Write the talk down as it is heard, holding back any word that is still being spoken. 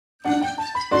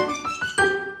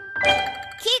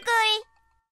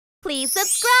please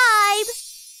subscribe!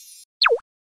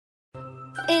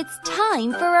 It's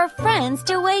time for our friends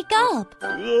to wake up.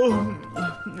 Oh,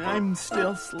 I'm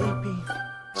still sleepy.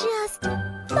 Just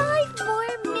 5 more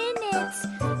minutes.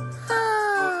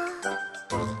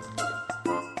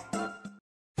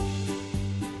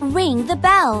 Ring the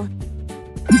bell.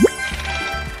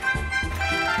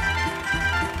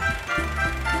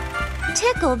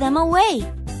 Tickle them awake.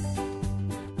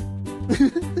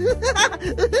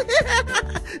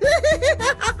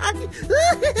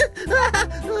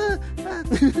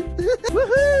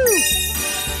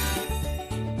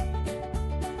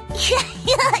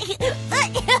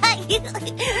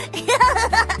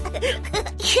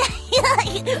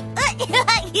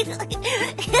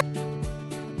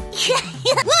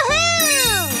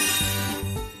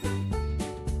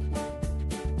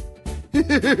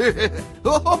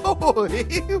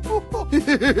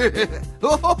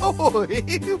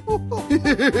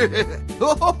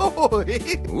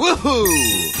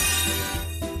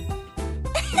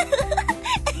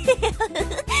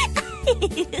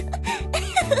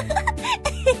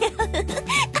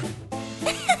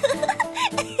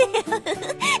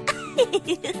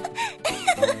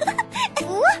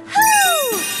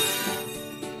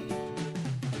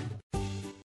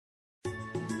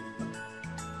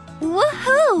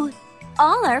 Woohoo!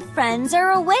 All our friends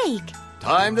are awake.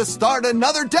 Time to start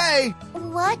another day!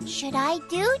 What should I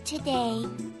do today?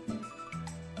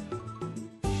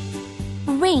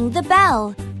 Ring the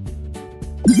bell.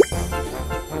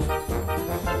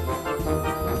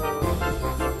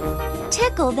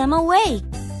 Tickle them awake.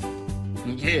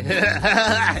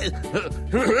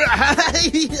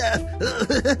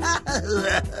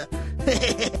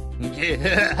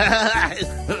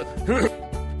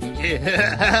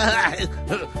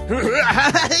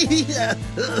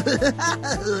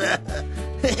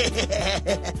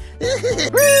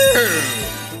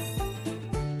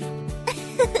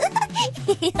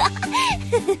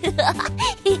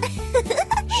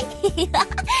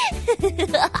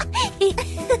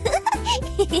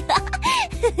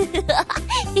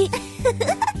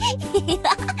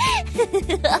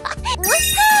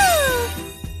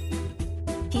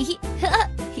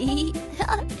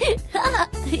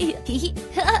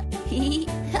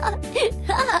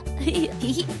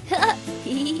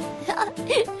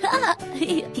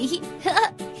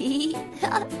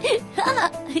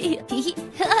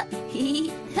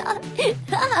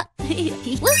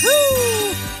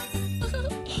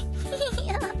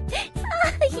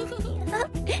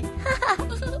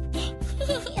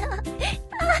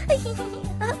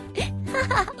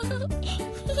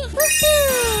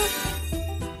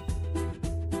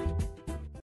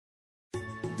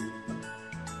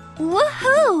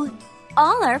 Woohoo!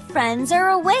 All our friends are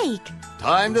awake.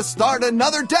 Time to start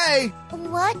another day!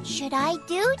 What should I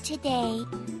do today?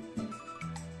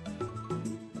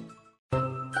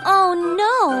 Oh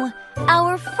no!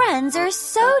 Our friends are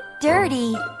so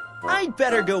dirty. I'd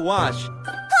better go wash.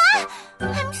 Ah!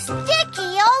 I'm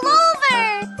sticky all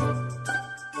over!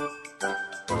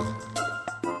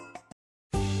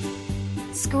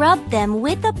 Scrub them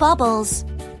with the bubbles.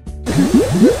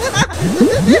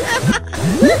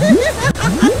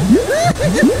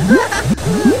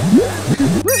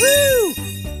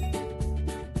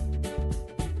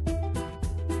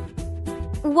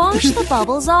 Wash the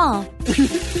bubbles off.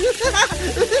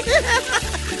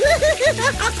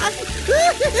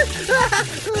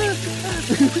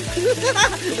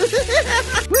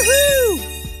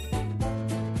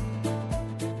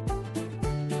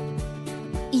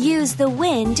 Use the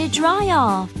wind to dry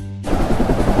off.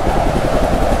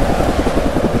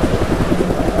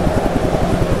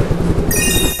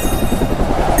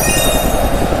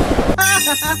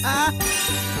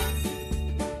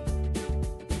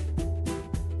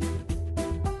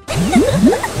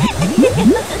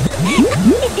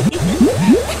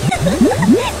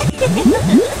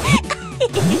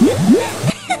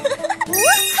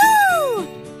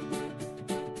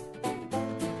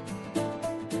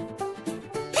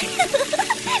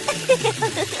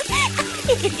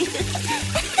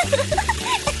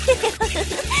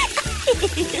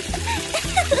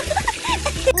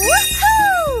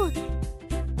 Woohoo!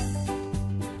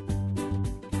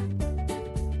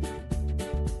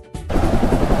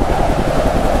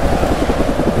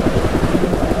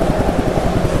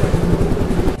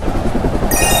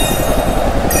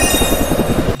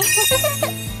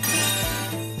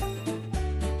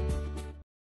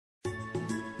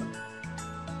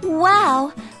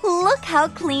 Wow, look how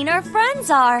clean our friends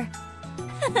are.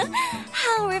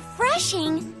 How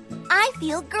refreshing. I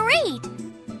feel great.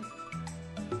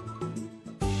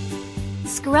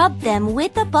 Scrub them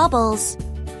with the bubbles.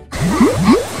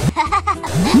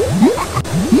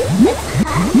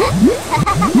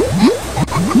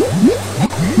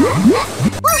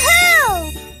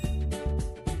 Woohoo!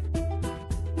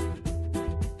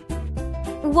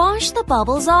 Wash the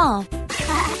bubbles off.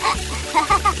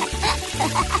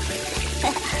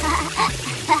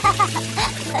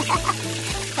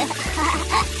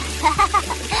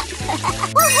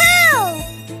 Woohoo!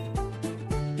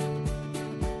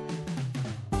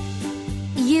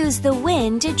 Use the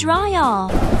wind to dry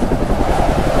off.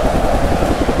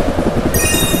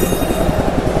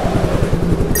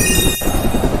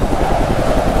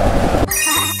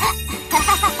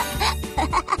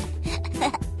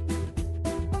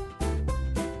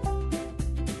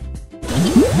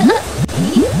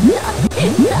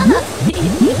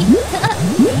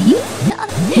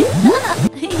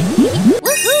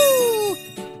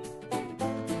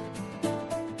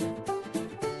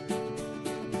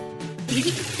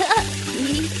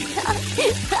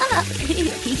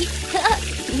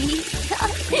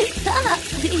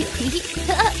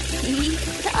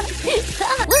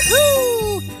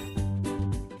 Woohoo!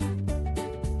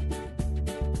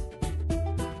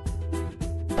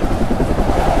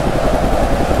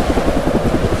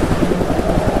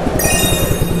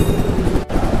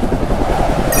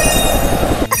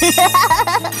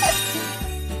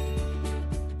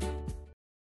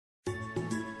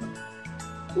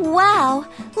 Wow,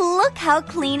 look how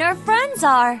clean our friends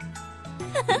are.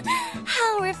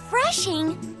 How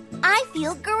refreshing. I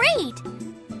feel great.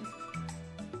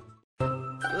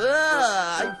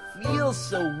 I feel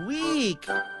so weak.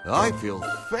 I feel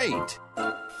faint.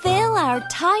 Fill our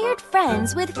tired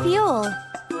friends with fuel.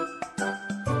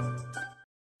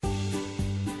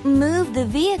 Move the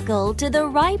vehicle to the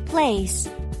right place.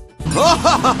 Ha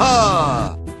ha ha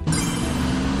ha!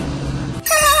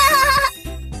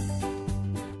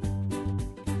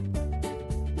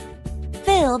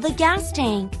 Fill the gas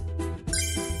tank.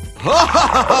 Ha ha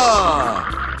ha ha!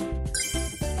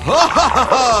 Ha ha ha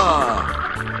ha!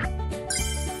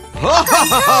 Ha ha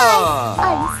ha ha!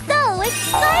 I'm so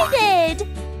excited!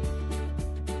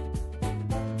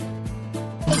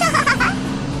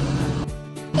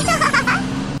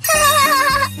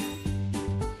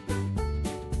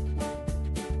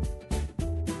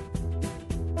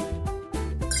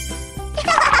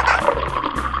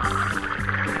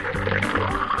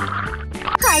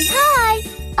 Hi, hi!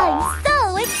 I'm so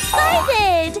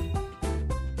excited!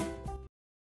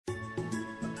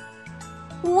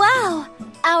 Wow!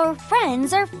 Our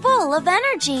friends are full of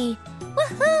energy!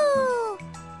 Woohoo!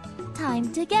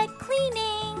 Time to get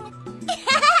cleaning!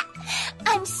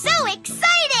 I'm so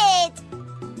excited!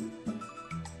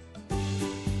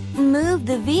 Move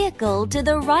the vehicle to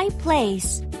the right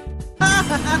place.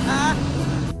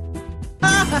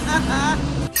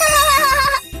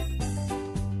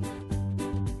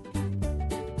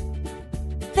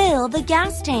 Fill the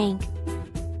gas tank.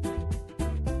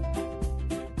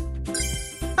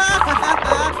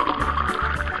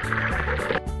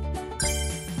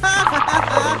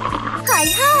 Hi,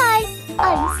 hi!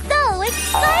 I'm so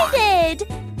excited!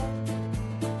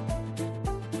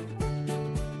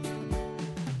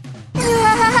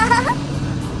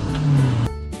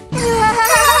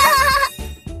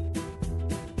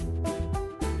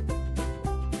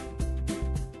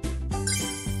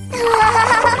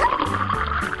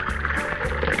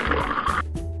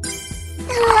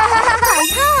 Hi,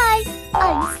 hi!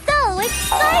 I'm so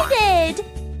excited!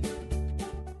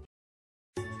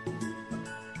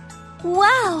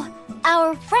 Wow!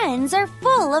 Our friends are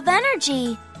full of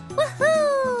energy!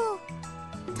 Woohoo!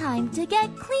 Time to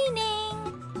get cleaning!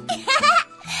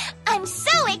 I'm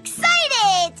so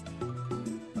excited!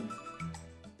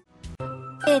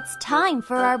 It's time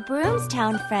for our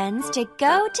Broomstown friends to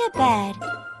go to bed.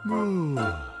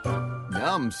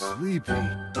 Now I'm sleepy.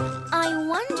 I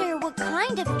wonder what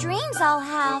kind of dreams I'll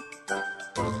have.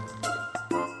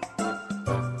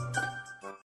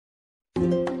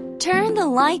 Turn the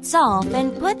lights off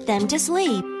and put them to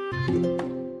sleep.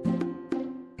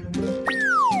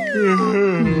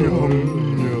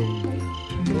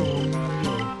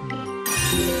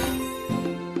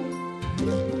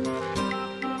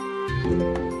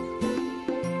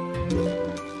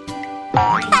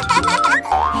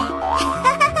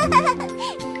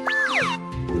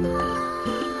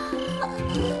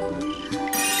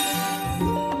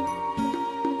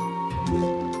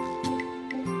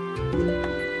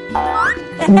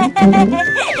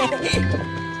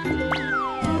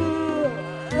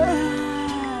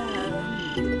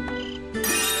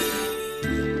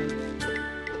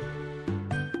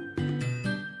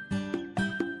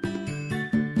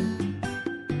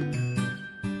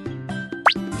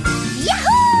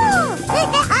 Yahoo!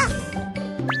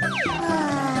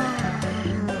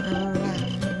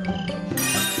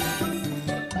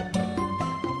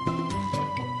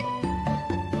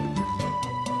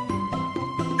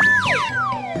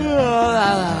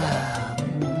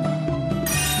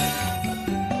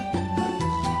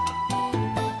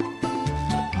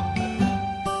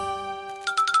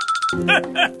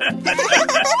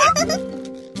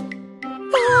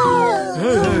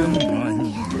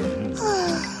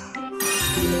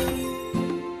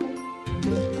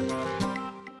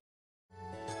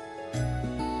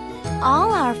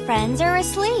 All our friends are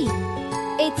asleep.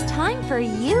 It's time for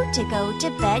you to go to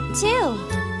bed too.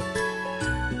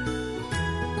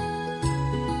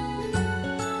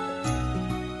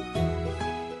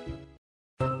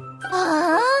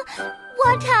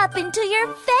 What happened to your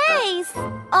face?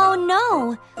 Oh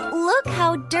no! Look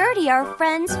how dirty our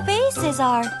friends' faces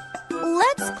are.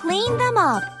 Let's clean them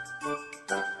up.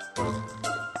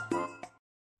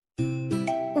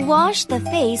 Wash the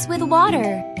face with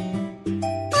water.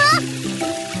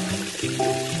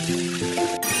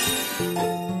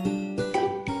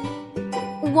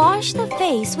 Wash the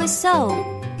face with soap.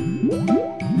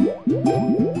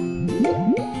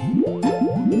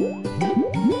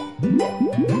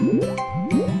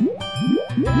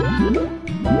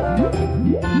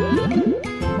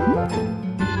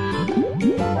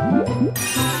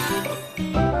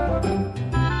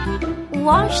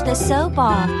 Wash the soap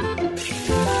off.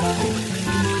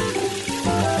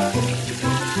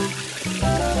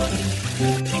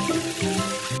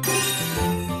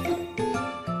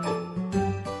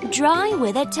 Dry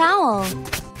with a towel.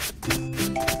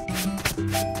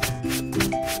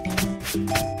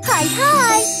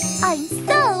 Hi! I'm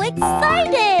so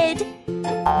excited!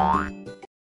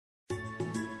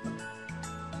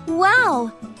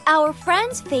 Wow! Our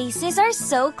friends' faces are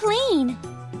so clean.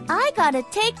 I got a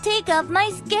take of my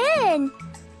skin.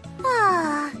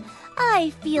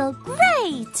 I feel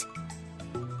great.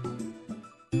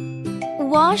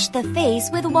 Wash the face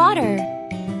with water.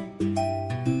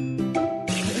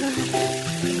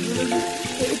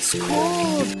 It's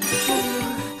cold.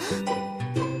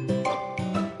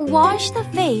 Wash the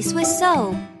face with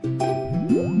soap.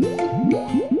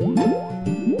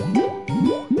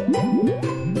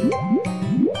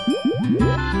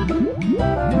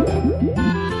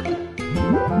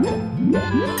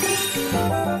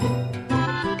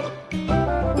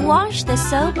 Wash the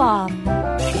soap off.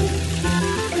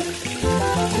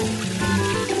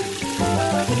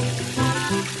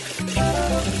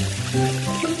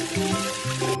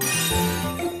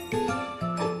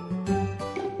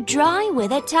 Dry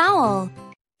with a towel.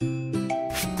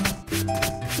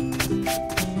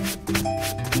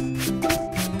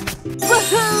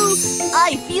 Woohoo!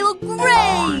 I feel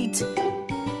great!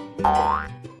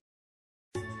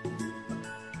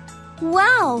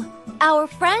 Wow! Our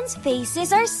friends'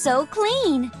 faces are so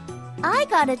clean. I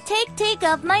got a take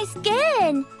of my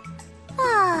skin.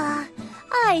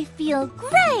 I feel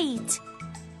great.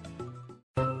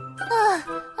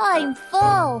 I'm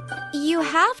full. You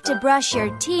have to brush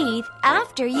your teeth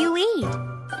after you eat.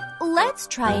 Let's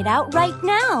try it out right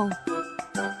now.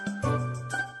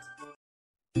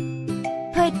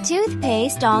 Put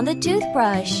toothpaste on the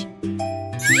toothbrush.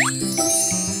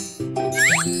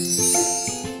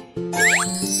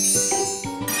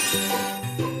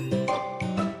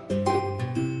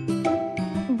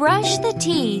 Brush the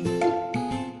teeth.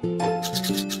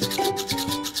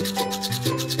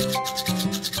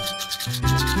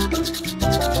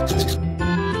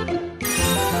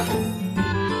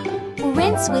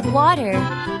 Rinse with water.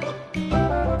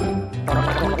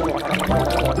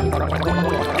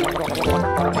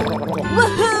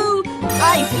 Woohoo!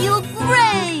 I feel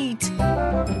great!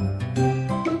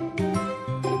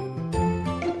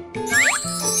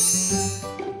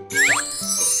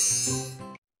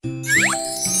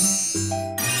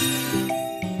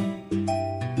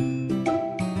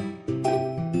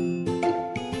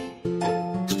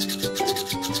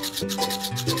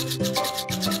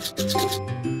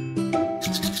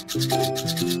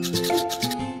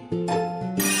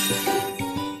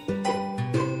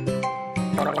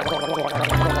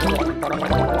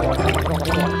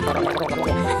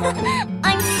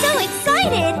 I'm so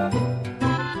excited!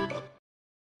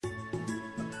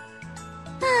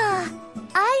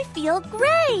 I feel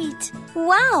great!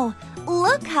 Wow!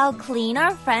 Look how clean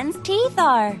our friends' teeth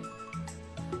are!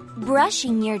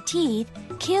 Brushing your teeth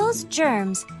kills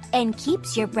germs and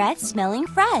keeps your breath smelling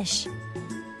fresh.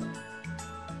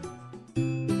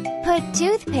 Put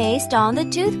toothpaste on the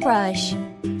toothbrush.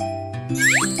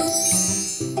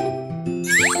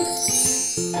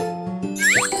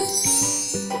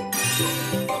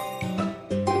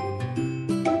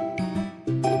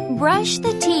 Brush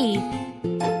the teeth.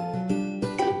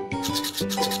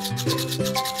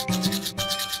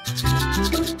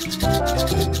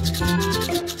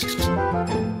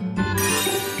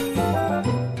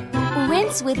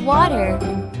 rinse with water.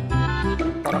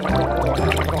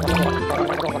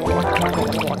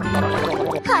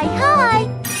 Hi, hi!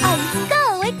 I'm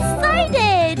so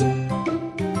excited!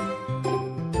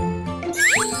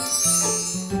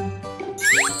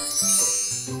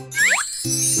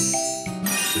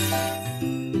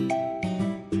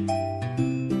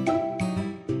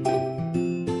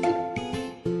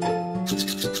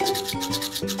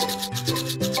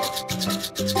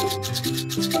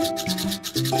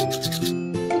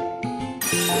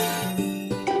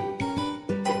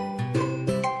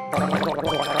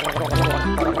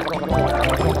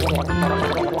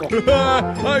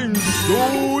 I'm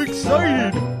so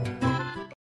excited!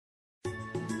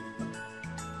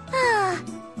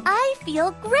 I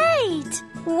feel great!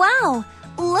 Wow!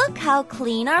 Look how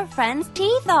clean our friends'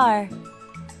 teeth are!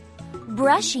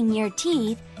 Brushing your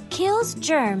teeth kills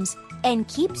germs and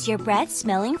keeps your breath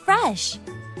smelling fresh.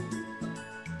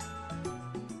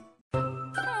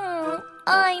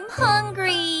 I'm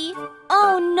hungry!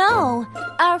 Oh no!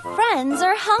 Our friends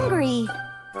are hungry!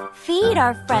 Feed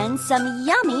our friends some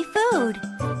yummy food.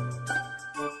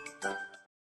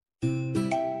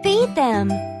 Feed them.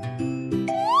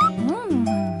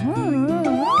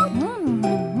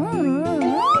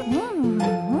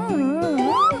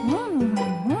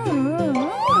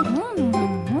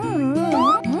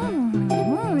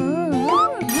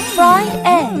 Fried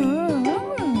egg.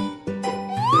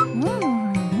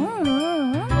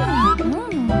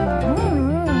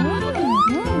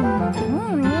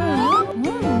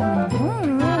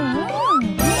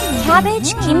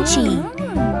 Cabbage kimchi.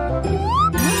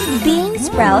 Bean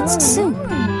sprouts soup.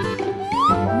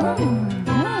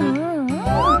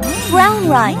 Brown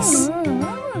rice.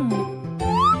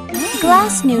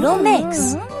 Glass noodle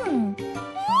mix.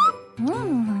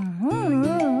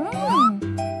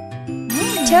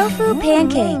 Tofu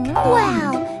pancake.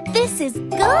 Wow, this is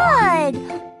good!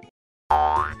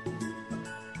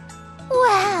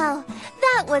 Wow,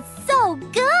 that was so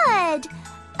good!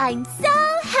 I'm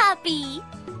so happy!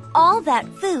 All that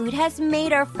food has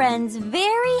made our friends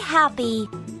very happy.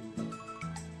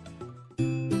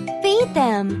 Feed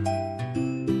them.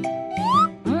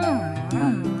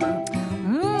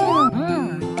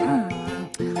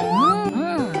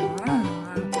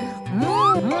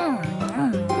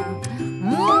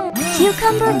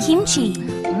 Cucumber kimchi.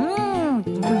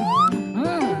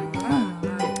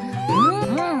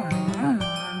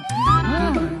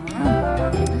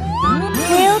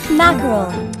 Grilled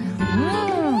mackerel.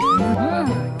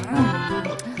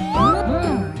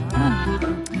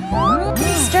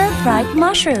 Stir-fried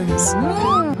mushrooms.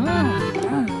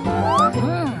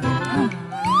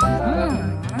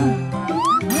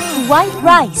 White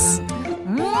rice.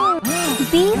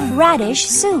 Beef radish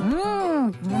soup.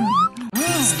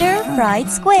 Stir-fried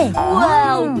squid.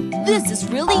 Wow, this is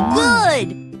really good!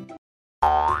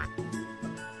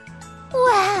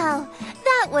 Wow,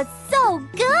 that was so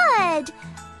good!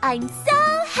 I'm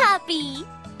so happy!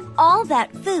 All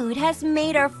that food has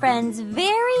made our friends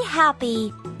very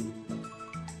happy.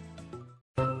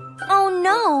 Oh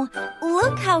no!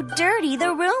 Look how dirty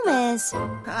the room is!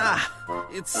 Ah,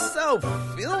 it's so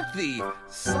filthy!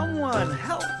 Someone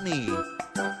help me!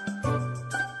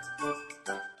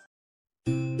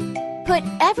 Put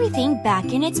everything back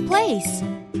in its place.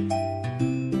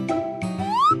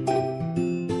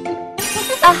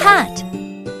 A hat.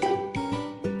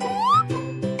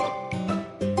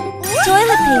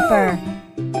 Toilet paper.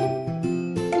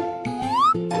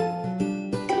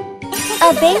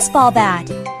 A baseball bat.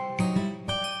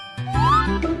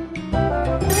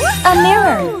 A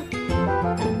mirror.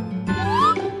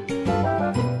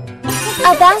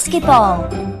 A basketball.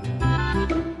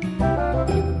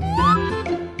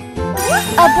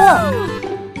 A book.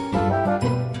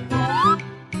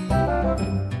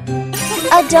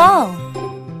 A doll.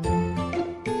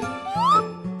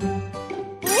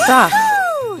 Socks.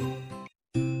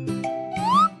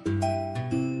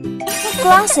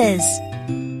 Glasses.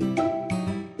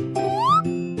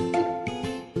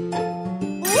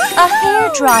 A hair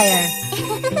dryer.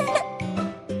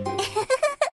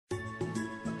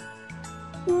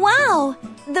 Wow,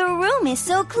 the room is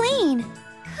so clean.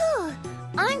 Whew,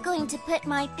 I'm going to put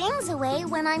my things away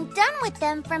when I'm done with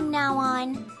them from now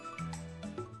on.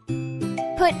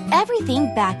 Put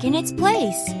everything back in its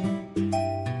place.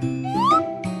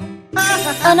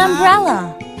 An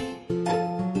umbrella.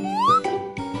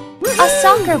 A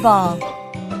soccer ball.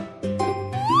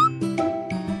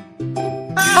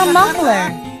 A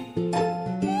muffler.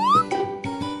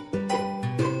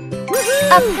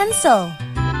 A pencil.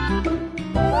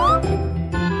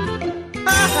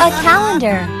 A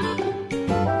calendar.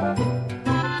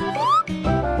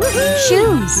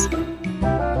 Shoes.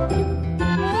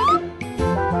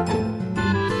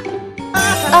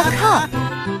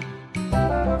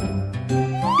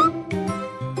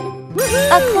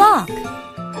 A clock.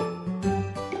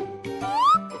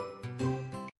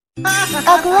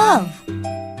 A glove.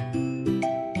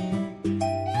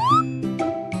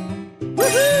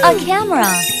 A camera.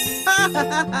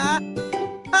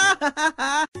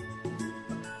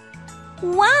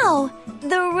 Wow!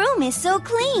 The room is so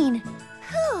clean.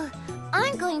 Whew.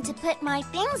 I'm going to put my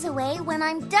things away when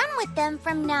I'm done with them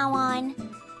from now on.